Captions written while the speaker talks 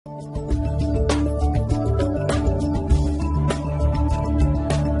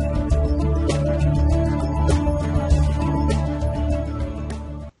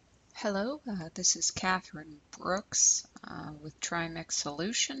Hello, this is Catherine Brooks with Trimix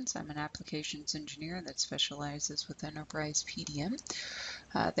Solutions. I'm an applications engineer that specializes with enterprise PDM.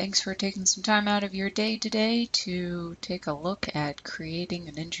 Thanks for taking some time out of your day today to take a look at creating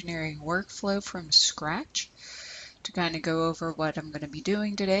an engineering workflow from scratch. To kind of go over what I'm going to be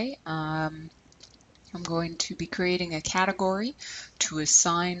doing today, I'm going to be creating a category to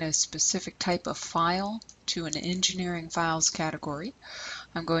assign a specific type of file to an engineering files category.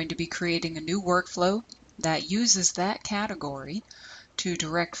 I'm going to be creating a new workflow that uses that category to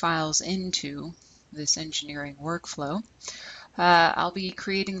direct files into this engineering workflow. I'll be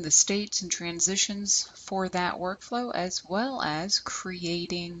creating the states and transitions for that workflow, as well as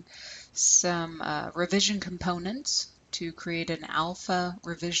creating some revision components to create an alpha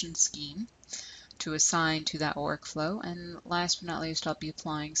revision scheme to assign to that workflow. And last but not least, I'll be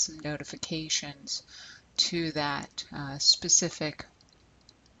applying some notifications to that specific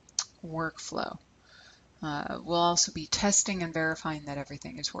workflow. We'll also be testing and verifying that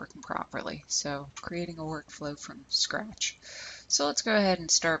everything is working properly. So creating a workflow from scratch. So let's go ahead and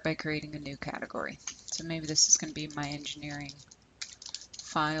start by creating a new category. So maybe this is going to be my engineering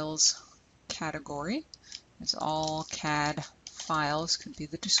files category. It's all CAD files could be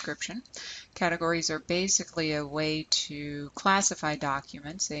the description. Categories are basically a way to classify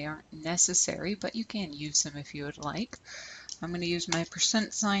documents. They aren't necessary, but you can use them if you would like. I'm going to use my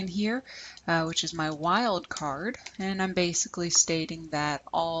 % here, which is my wildcard, and I'm basically stating that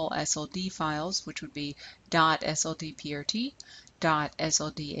all SLD files, which would be .sldprt,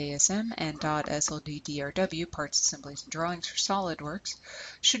 .sldasm, and .sldrw, parts, assemblies, and drawings for SOLIDWORKS,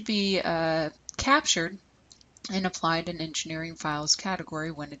 should be captured and applied in engineering files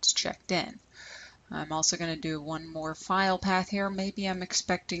category when it's checked in. I'm also going to do one more file path here. Maybe I'm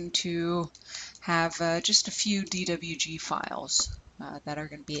expecting to have just a few DWG files that are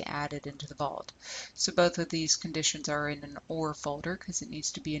going to be added into the vault. So both of these conditions are in an OR folder because it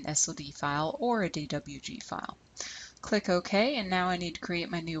needs to be an SLD file or a DWG file. Click OK, and now I need to create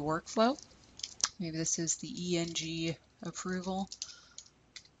my new workflow. Maybe this is the ENG approval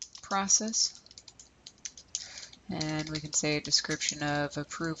process. And we can say a description of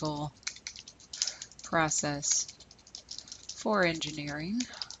approval process for engineering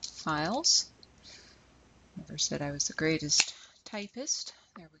files. Never said I was the greatest typist.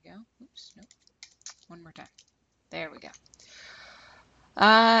 There we go. Oops, nope. One more time. There we go.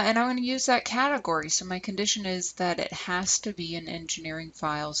 And I'm going to use that category. So my condition is that it has to be an engineering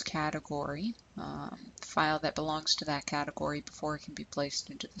files category, file that belongs to that category before it can be placed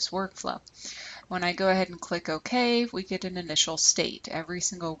into this workflow. When I go ahead and click OK, we get an initial state. Every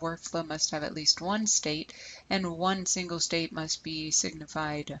single workflow must have at least one state, and one single state must be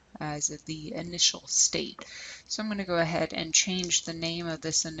signified as the initial state. So I'm going to go ahead and change the name of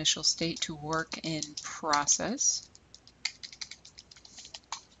this initial state to work in process.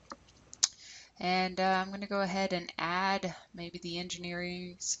 And I'm going to go ahead and add maybe the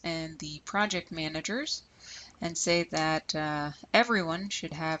engineers and the project managers and say that everyone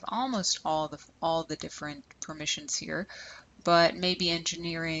should have almost all the different permissions here, but maybe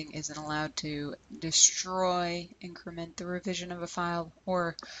engineering isn't allowed to destroy, increment the revision of a file,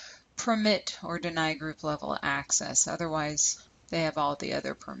 or permit or deny group level access. Otherwise, they have all the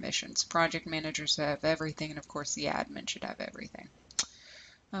other permissions. Project managers have everything, and of course the admin should have everything.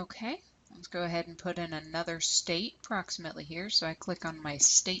 Okay. Let's go ahead and put in another state approximately here. So I click on my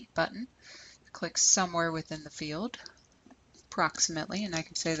state button, click somewhere within the field approximately, and I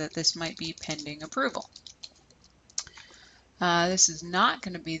can say that this might be pending approval. This is not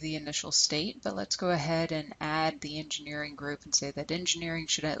going to be the initial state, but let's go ahead and add the engineering group and say that engineering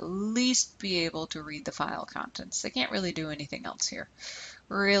should at least be able to read the file contents. They can't really do anything else here.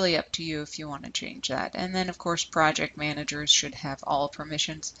 Really up to you if you want to change that. And then of course project managers should have all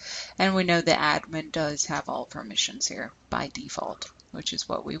permissions, and we know the admin does have all permissions here by default, which is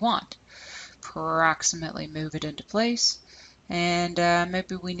what we want. Approximately move it into place, and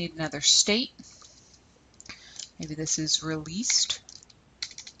maybe we need another state. Maybe this is released.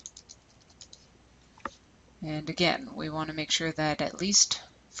 And again, we want to make sure that at least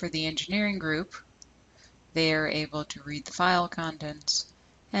for the engineering group, they are able to read the file contents.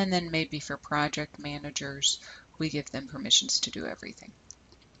 And then maybe for project managers, we give them permissions to do everything.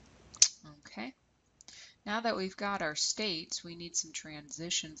 Okay. Now that we've got our states, we need some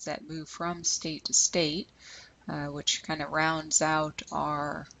transitions that move from state to state, which kind of rounds out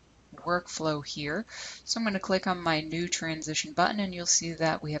our workflow here. So I'm going to click on my new transition button, and you'll see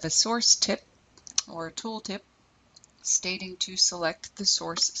that we have a source tip or a tooltip stating to select the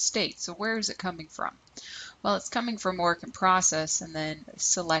source state. So where is it coming from? Well, it's coming from work in process, and then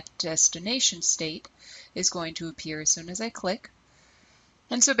select destination state is going to appear as soon as I click.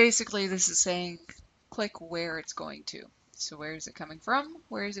 And so basically this is saying click where it's going to. So where is it coming from?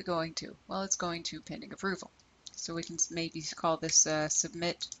 Where is it going to? Well, it's going to pending approval. So we can maybe call this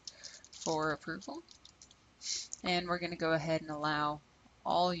submit for approval. And we're going to go ahead and allow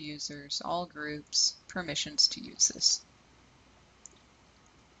all users, all groups, permissions to use this.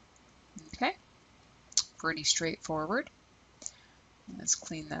 Okay, pretty straightforward. Let's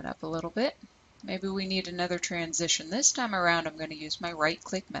clean that up a little bit. Maybe we need another transition. This time around, I'm going to use my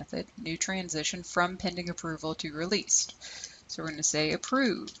right-click method, new transition from pending approval to released. So we're going to say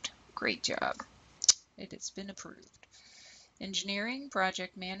approved. Great job. It has been approved. Engineering,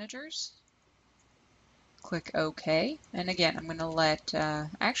 project managers. Click OK. And again, I'm going to let,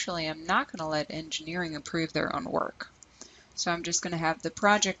 actually, I'm not going to let engineering approve their own work. So I'm just going to have the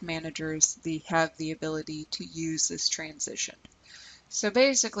project managers have the ability to use this transition. So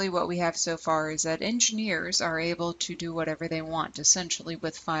basically what we have so far is that engineers are able to do whatever they want, essentially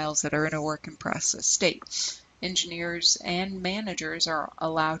with files that are in a work in process state. Engineers and managers are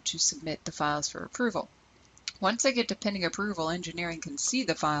allowed to submit the files for approval. Once they get to pending approval, engineering can see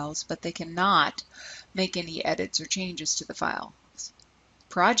the files, but they cannot make any edits or changes to the files.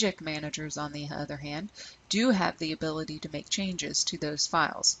 Project managers, on the other hand, do have the ability to make changes to those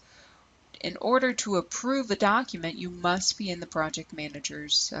files. In order to approve a document, you must be in the project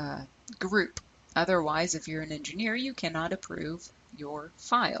manager's group. Otherwise, if you're an engineer, you cannot approve your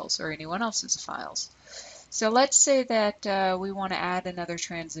files or anyone else's files. So let's say that we want to add another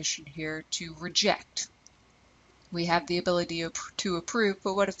transition here to reject. We have the ability to approve,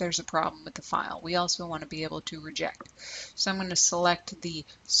 but what if there's a problem with the file? We also want to be able to reject. So I'm going to select the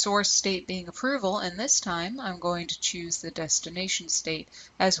source state being approval, and this time I'm going to choose the destination state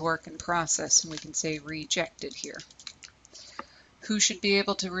as work in process, and we can say rejected here. Who should be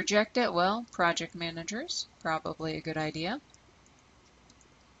able to reject it? Well, project managers, probably a good idea.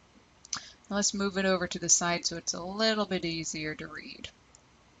 Now let's move it over to the side so it's a little bit easier to read,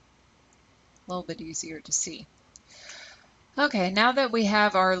 a little bit easier to see. Okay, now that we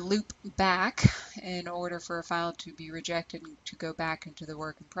have our loop back in order for a file to be rejected and to go back into the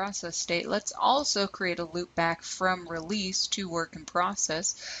work in process state, let's also create a loop back from release to work in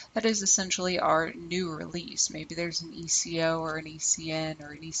process. That is essentially our new release. Maybe there's an ECO or an ECN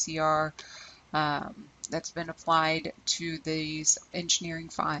or an ECR that's been applied to these engineering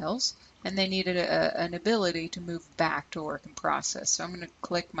files, and they needed an ability to move back to work in process. So I'm going to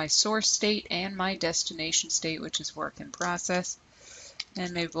click my source state and my destination state, which is work in process,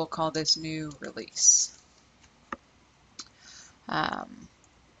 and maybe we'll call this new release.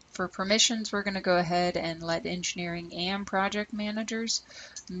 For permissions, we're going to go ahead and let engineering and project managers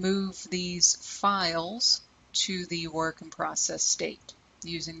move these files to the work in process state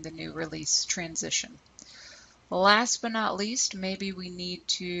using the new release transition. Last but not least, maybe we need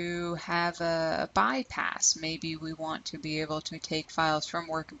to have a bypass. Maybe we want to be able to take files from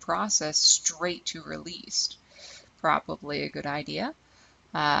work in process straight to released. Probably a good idea,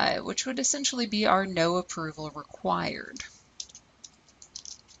 which would essentially be our no approval required.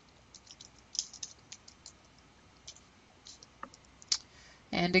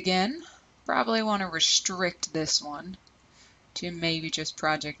 And again, probably want to restrict this one to maybe just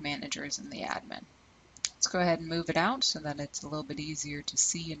project managers and the admin. Let's go ahead and move it out so that it's a little bit easier to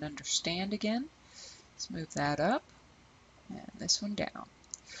see and understand again. Let's move that up and this one down.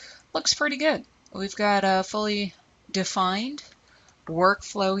 Looks pretty good. We've got a fully defined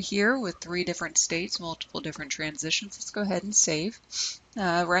workflow here with 3 different states, multiple different transitions. Let's go ahead and save.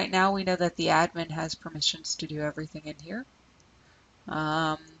 Right now we know that the admin has permissions to do everything in here.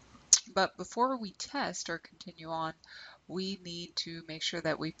 But before we test or continue on, we need to make sure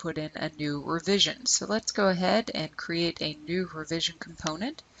that we put in a new revision. So let's go ahead and create a new revision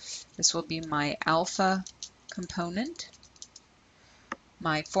component. This will be my alpha component.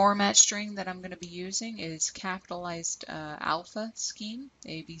 My format string that I'm going to be using is capitalized alpha scheme,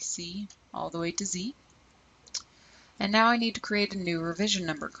 ABC, all the way to Z. And now I need to create a new revision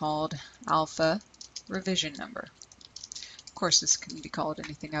number called alpha revision number. Of course, this can be called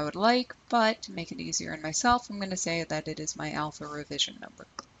anything I would like, but to make it easier on myself, I'm going to say that it is my alpha revision number.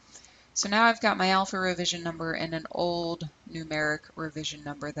 So now I've got my alpha revision number and an old numeric revision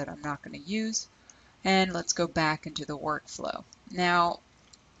number that I'm not going to use. And let's go back into the workflow. Now,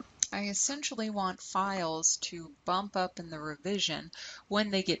 I essentially want files to bump up in the revision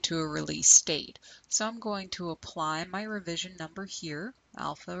when they get to a release state. So I'm going to apply my revision number here,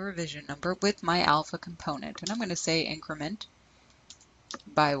 alpha revision number, with my alpha component. And I'm going to say increment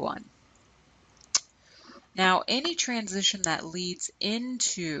by 1. Now, any transition that leads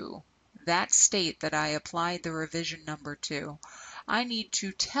into that state that I applied the revision number to, I need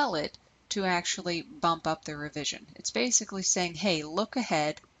to tell it to actually bump up the revision. It's basically saying, hey, look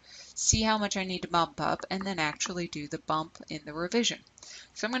ahead, see how much I need to bump up, and then actually do the bump in the revision.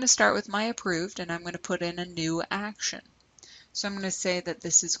 So I'm going to start with my approved, and I'm going to put in a new action. So I'm going to say that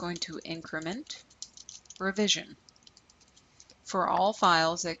this is going to increment revision for all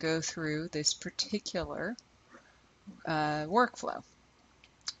files that go through this particular workflow.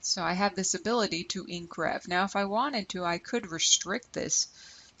 So I have this ability to increv. Now, if I wanted to, I could restrict this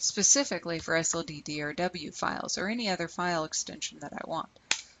specifically for SLDDRW files or any other file extension that I want,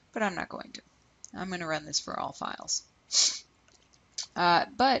 but I'm not going to. I'm going to run this for all files.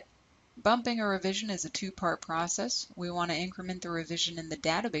 But bumping a revision is a two-part process. We want to increment the revision in the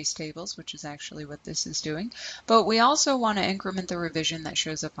database tables, which is actually what this is doing, but we also want to increment the revision that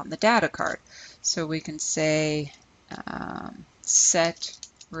shows up on the data card. So we can say set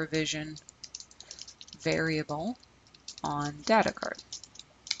revision variable on data card.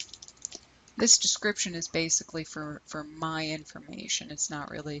 This description is basically for my information. It's not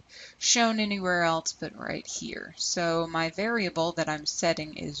really shown anywhere else but right here. So my variable that I'm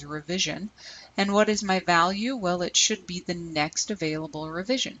setting is revision. And what is my value? Well, it should be the next available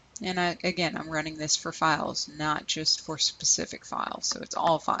revision. And again, I'm running this for files, not just for specific files. So it's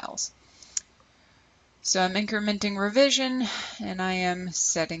all files. So I'm incrementing revision, and I am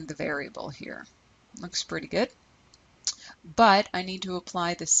setting the variable here. Looks pretty good. But I need to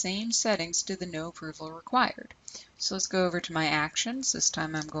apply the same settings to the no approval required. So let's go over to my actions. This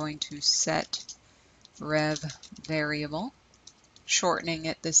time I'm going to set rev variable, shortening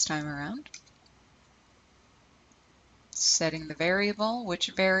it this time around. Setting the variable.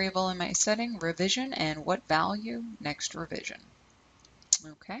 Which variable am I setting? Revision, and what value? Next revision.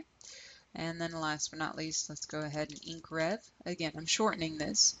 Okay. And then last but not least, let's go ahead and increv. Again, I'm shortening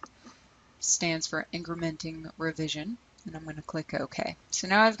this. Stands for incrementing revision. And I'm going to click OK. So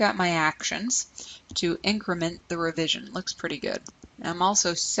now I've got my actions to increment the revision. Looks pretty good. I'm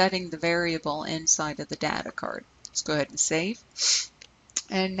also setting the variable inside of the data card. Let's go ahead and save.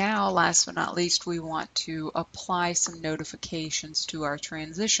 And now, last but not least, we want to apply some notifications to our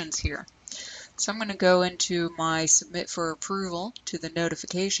transitions here. So I'm going to go into my submit for approval to the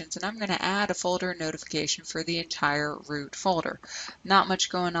notifications, and I'm going to add a folder notification for the entire root folder. Not much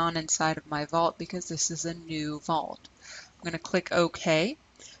going on inside of my vault because this is a new vault. I'm going to click OK,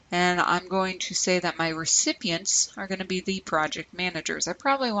 and I'm going to say that my recipients are going to be the project managers. I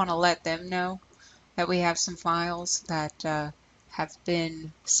probably want to let them know that we have some files that have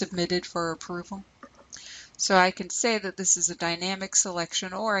been submitted for approval. So I can say that this is a dynamic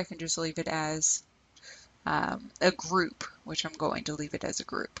selection, or I can just leave it as a group, which I'm going to leave it as a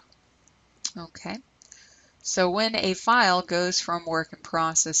group. Okay. So when a file goes from work in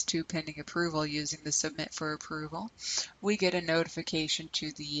process to pending approval using the submit for approval, we get a notification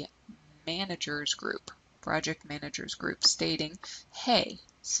to the managers group, project managers group, stating, hey,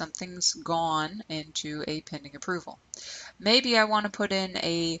 something's gone into a pending approval. Maybe I want to put in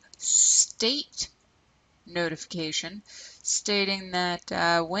a state notification stating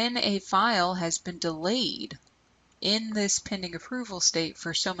that when a file has been delayed in this pending approval state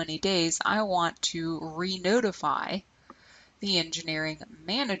for so many days, I want to re-notify the engineering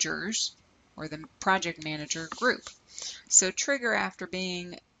managers or the project manager group. So trigger after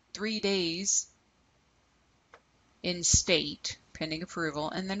being 3 days in state pending approval,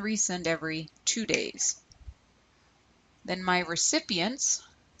 and then resend every 2 days. Then my recipients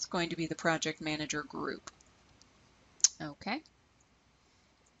is going to be the project manager group. Okay.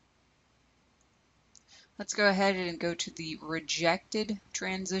 Let's go ahead and go to the rejected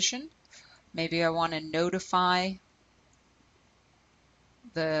transition. Maybe I want to notify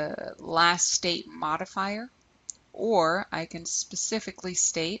the last state modifier, or I can specifically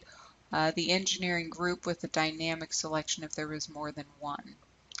state the engineering group with a dynamic selection if there was more than one.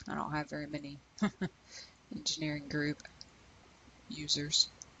 I don't have very many engineering group users.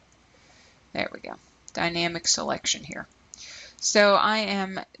 There we go. Dynamic selection here. So I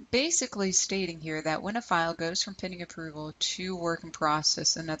am basically stating here that when a file goes from pending approval to work in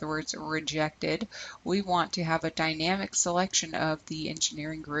process, in other words, rejected, we want to have a dynamic selection of the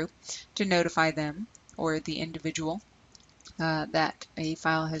engineering group to notify them or the individual that a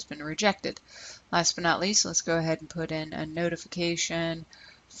file has been rejected. Last but not least, let's go ahead and put in a notification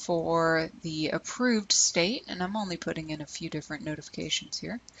for the approved state, and I'm only putting in a few different notifications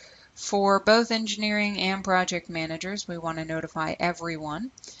here. For both engineering and project managers, we want to notify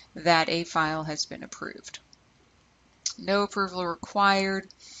everyone that a file has been approved. No approval required.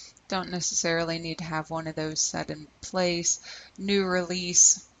 Don't necessarily need to have one of those set in place. New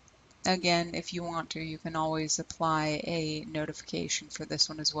release. Again, if you want to, you can always apply a notification for this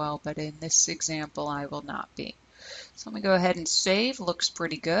one as well, but in this example, I will not be. So let me go ahead and save. Looks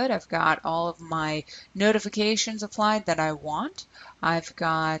pretty good. I've got all of my notifications applied that I want. I've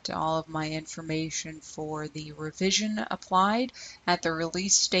got all of my information for the revision applied at the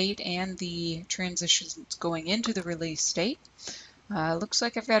release state and the transitions going into the release state. Looks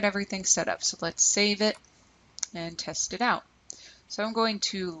like I've got everything set up. So let's save it and test it out. So I'm going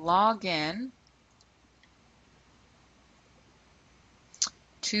to log in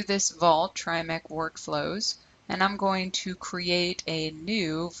to this Vault TriMech Workflows, and I'm going to create a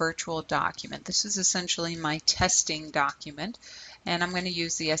new virtual document. This is essentially my testing document, and I'm going to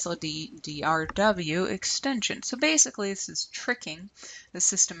use the SOLIDWRS extension. So basically this is tricking the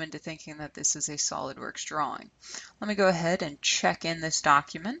system into thinking that this is a SOLIDWORKS drawing. Let me go ahead and check in this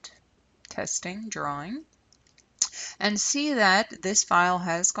document, testing drawing, and see that this file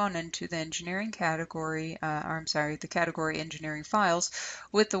has gone into the engineering category, the category engineering files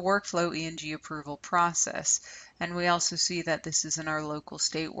with the workflow ENG approval process. And we also see that this is in our local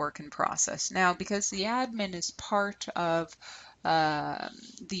state work in process. Now, because the admin is part of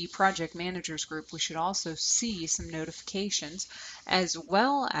the project managers group, we should also see some notifications, as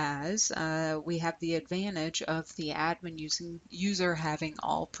well as we have the advantage of the admin user having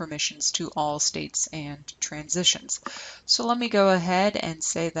all permissions to all states and transitions. So let me go ahead and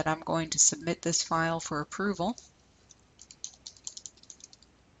say that I'm going to submit this file for approval.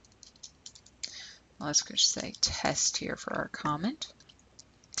 Let's just say test here for our comment.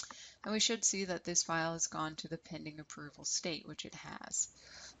 And we should see that this file has gone to the pending approval state, which it has.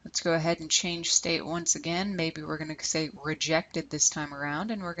 Let's go ahead and change state once again. Maybe we're going to say rejected this time around,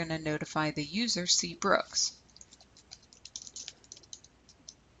 and we're going to notify the user C. Brooks.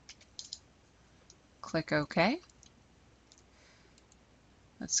 Click OK.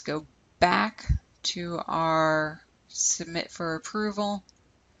 Let's go back to our submit for approval.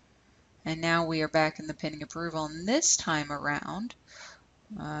 And now we are back in the pending approval. And this time around,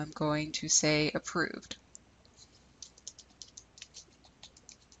 I'm going to say approved.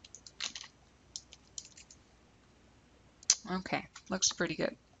 Okay, looks pretty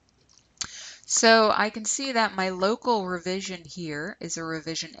good. So I can see that my local revision here is a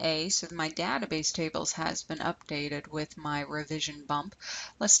revision A, so my database tables has been updated with my revision bump.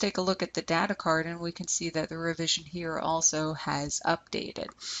 Let's take a look at the data card, and we can see that the revision here also has updated.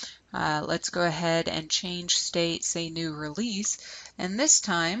 Let's go ahead and change state, say new release, and this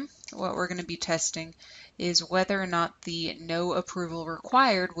time what we're going to be testing is whether or not the no approval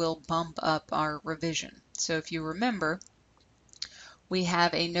required will bump up our revision. So if you remember, we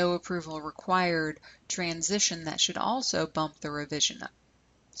have a no approval required transition that should also bump the revision up.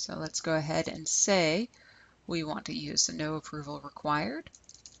 So let's go ahead and say we want to use the no approval required.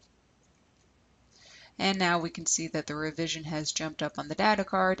 And now we can see that the revision has jumped up on the data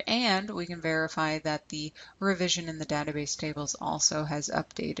card, and we can verify that the revision in the database tables also has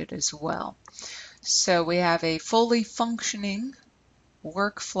updated as well. So we have a fully functioning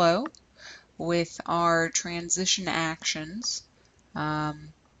workflow with our transition actions.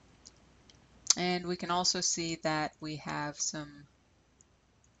 And we can also see that we have some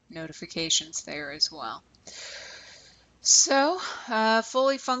notifications there as well. So,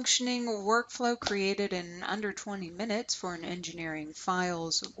 fully functioning workflow created in under 20 minutes for an engineering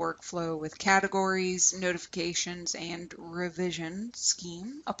files workflow with categories, notifications, and revision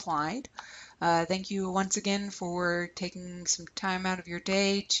scheme applied. Thank you once again for taking some time out of your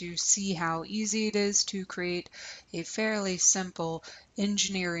day to see how easy it is to create a fairly simple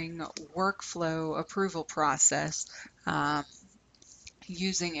engineering workflow approval process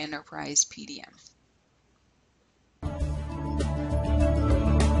using Enterprise PDM.